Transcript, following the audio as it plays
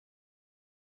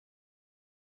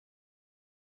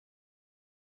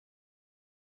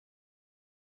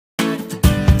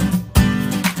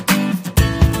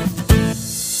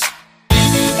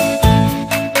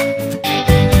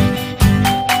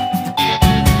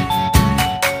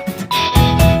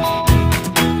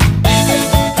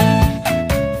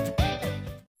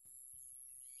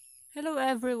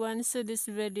everyone, so this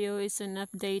video is an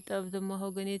update of the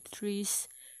mahogany trees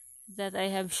that I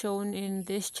have shown in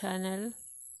this channel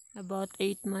about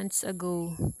 8 months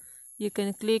ago. You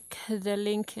can click the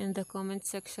link in the comment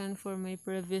section for my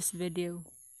previous video.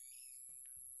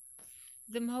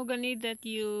 The mahogany that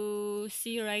you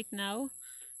see right now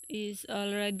is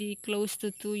already close to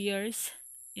 2 years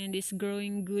and is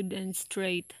growing good and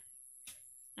straight.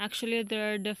 Actually,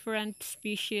 there are different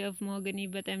species of mahogany,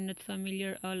 but I'm not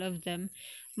familiar all of them.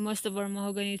 Most of our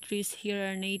mahogany trees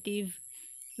here are native,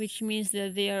 which means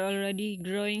that they are already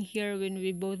growing here when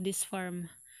we bought this farm.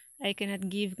 I cannot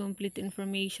give complete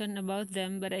information about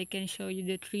them, but I can show you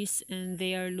the trees and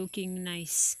they are looking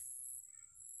nice.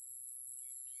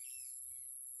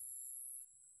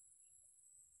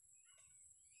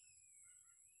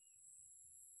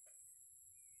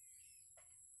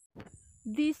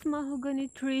 These mahogany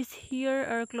trees here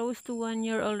are close to 1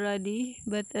 year already,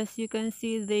 but as you can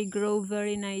see, they grow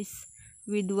very nice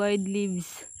with wide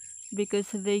leaves because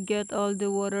they get all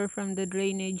the water from the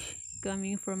drainage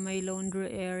coming from my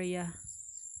laundry area.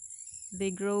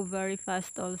 They grow very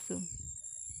fast also.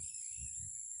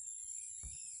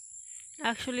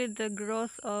 Actually, the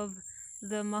growth of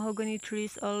the mahogany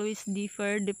trees always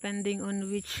differ depending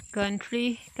on which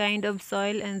country, kind of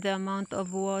soil, and the amount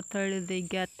of water they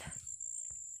get.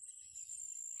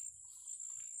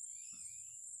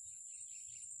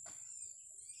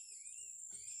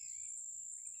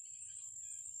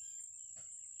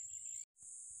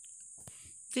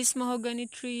 These mahogany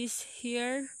trees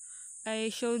here,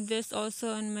 I showed this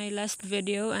also in my last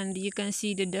video and you can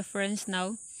see the difference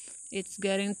now. It's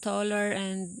getting taller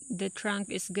and the trunk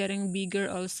is getting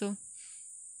bigger also.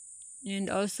 And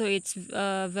also it's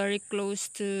very close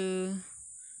to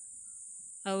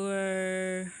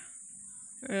our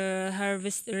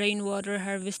rainwater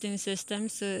harvesting system,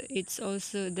 so it's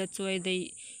also that's why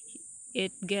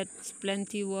it gets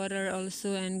plenty water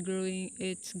also, and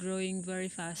it's growing very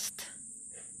fast.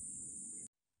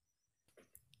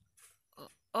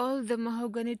 All the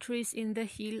mahogany trees in the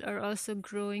hill are also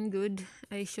growing good.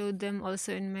 I showed them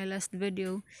also in my last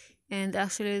video, and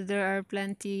actually there are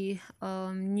plenty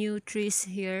new trees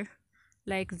here,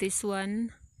 like this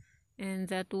one and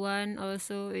that one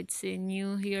also. It's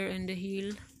new here in the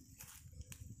hill,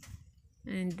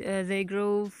 and they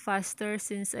grow faster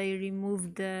since I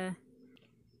removed the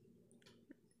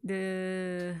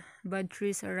bud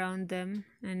trees around them,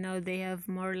 and now they have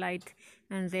more light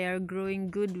and they are growing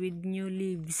good with new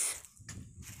leaves.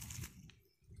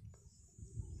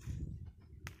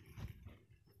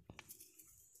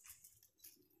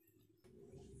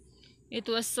 It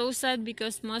was so sad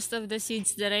because most of the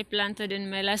seeds that I planted in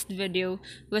my last video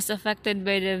was affected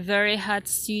by the very hot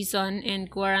season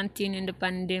and quarantine in the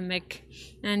pandemic,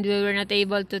 and we were not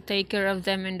able to take care of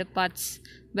them in the pots.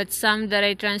 But some that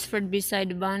I transferred beside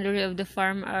the boundary of the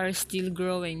farm are still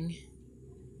growing.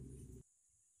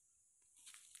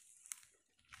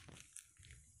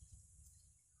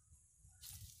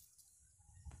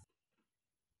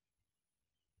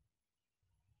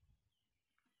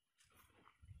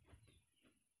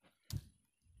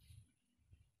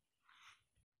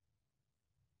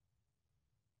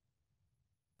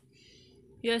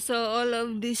 Yeah, so all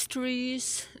of these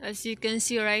trees, as you can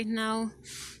see right now,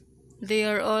 they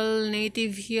are all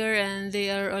native here and they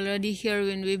are already here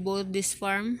when we bought this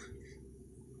farm.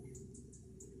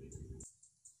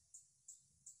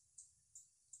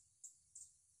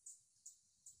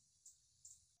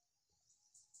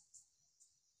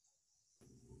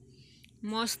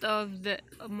 Most of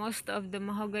the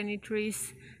mahogany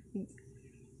trees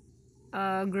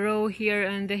grow here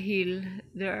on the hill.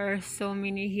 There are so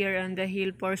many here on the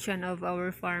hill portion of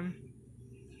our farm.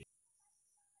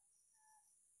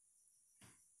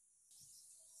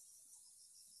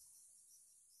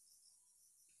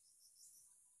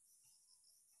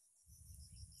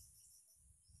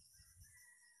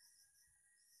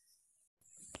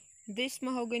 This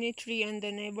mahogany tree on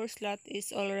the neighbor's lot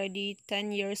is already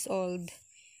 10 years old,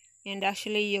 and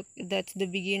actually that's the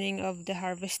beginning of the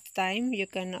harvest time. You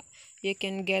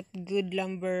can get good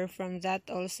lumber from that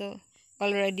also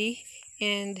already,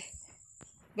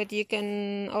 but you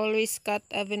can always cut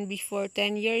even before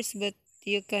 10 years, but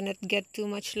you cannot get too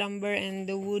much lumber and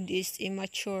the wood is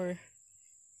immature.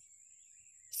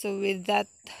 So with that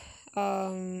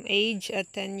age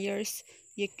at 10 years,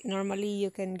 normally you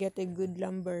can get a good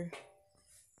lumber.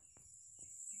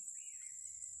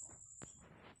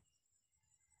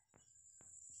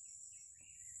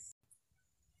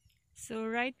 So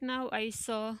right now I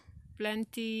saw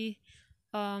plenty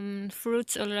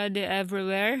fruits already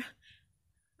everywhere.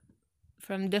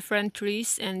 from different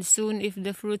trees, and soon if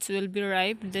the fruits will be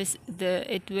ripe,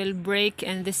 it will break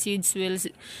and the seeds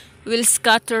will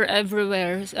scatter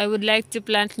everywhere. So I would like to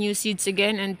plant new seeds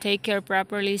again and take care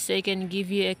properly so I can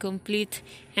give you a complete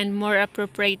and more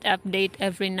appropriate update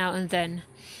every now and then.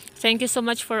 Thank you so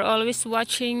much for always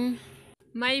watching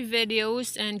my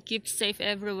videos, and keep safe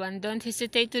everyone. Don't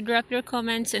hesitate to drop your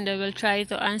comments and I will try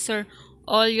to answer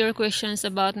all your questions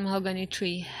about mahogany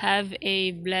tree. Have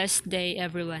a blessed day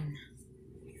everyone.